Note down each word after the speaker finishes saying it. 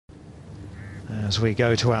as we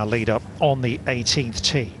go to our lead-up on the 18th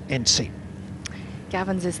tee, Incy.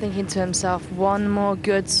 Gavins is thinking to himself, one more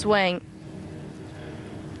good swing.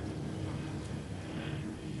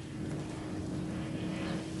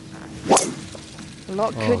 A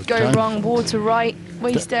lot could go wrong. Water right,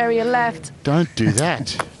 waist area left. Don't do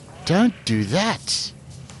that. Don't do that.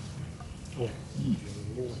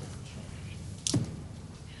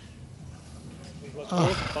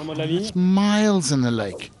 Oh, it's miles in the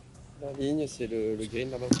lake.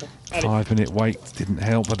 5-minute wait didn't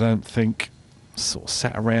help, I don't think. Sort of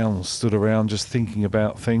sat around, stood around, just thinking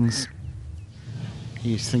about things.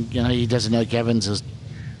 You think, you know, he doesn't know Gavins has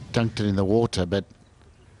dunked it in the water, but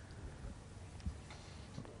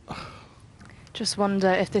just wonder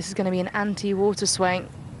if this is going to be an anti-water swing.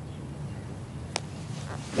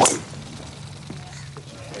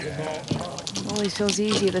 Always feels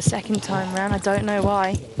easier the second time round. I don't know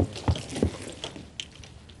why.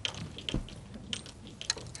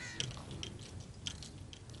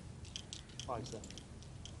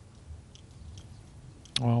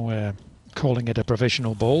 Well, we're calling it a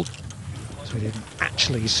provisional ball, so we didn't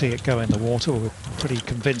actually see it go in the water. We're pretty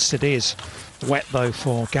convinced it is. Wet though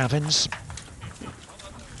for Gavins.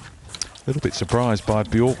 A little bit surprised by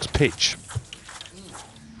Bjork's pitch.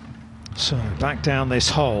 So back down this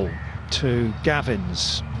hole to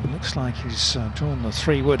Gavins. Looks like he's drawn the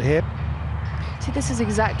 3-wood here. See, this is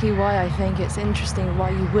exactly why I think it's interesting,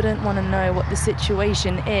 why you wouldn't want to know what the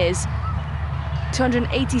situation is.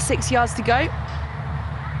 286 yards to go.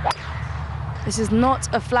 This is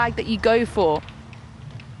not a flag that you go for.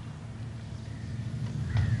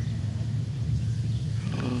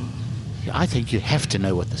 I think you have to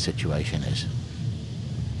know what the situation is,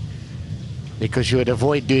 because you would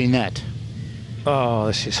avoid doing that. Oh,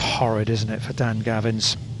 this is horrid, isn't it, for Dan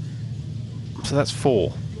Gavins? So that's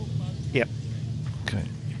 4. Yep. Okay.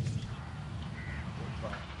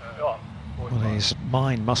 Well, his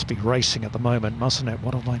mind must be racing at the moment, mustn't it?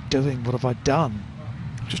 What am I doing? What have I done?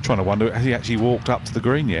 Just trying to wonder, has he actually walked up to the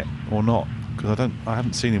green yet or not? Because I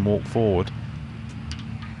haven't seen him walk forward.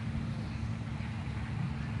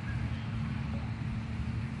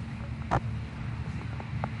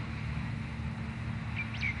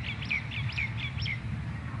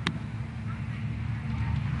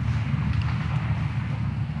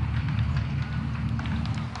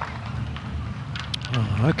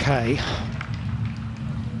 Oh, okay.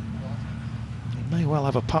 He may well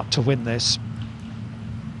have a putt to win this.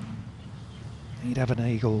 He'd have an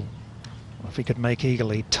eagle. Well, if he could make eagle,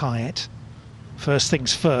 he'd tie it. First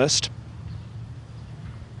things first.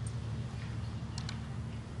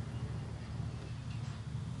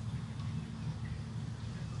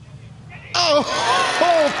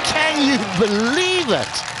 Oh, can you believe it?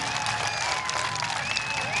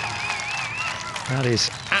 That is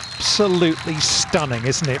absolutely stunning,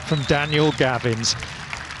 isn't it, from Daniel Gavins?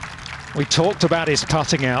 We talked about his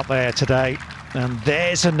putting out there today, and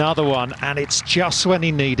there's another one, and it's just when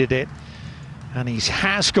he needed it. And he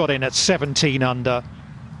has got in at 17 under.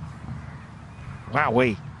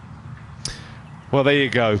 Wowee. Well, there you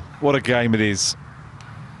go. What a game it is.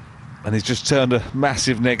 And he's just turned a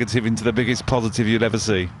massive negative into the biggest positive you'll ever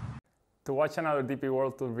see. To watch another DP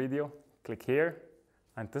World Tour video, click here,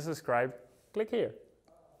 and to subscribe, click here.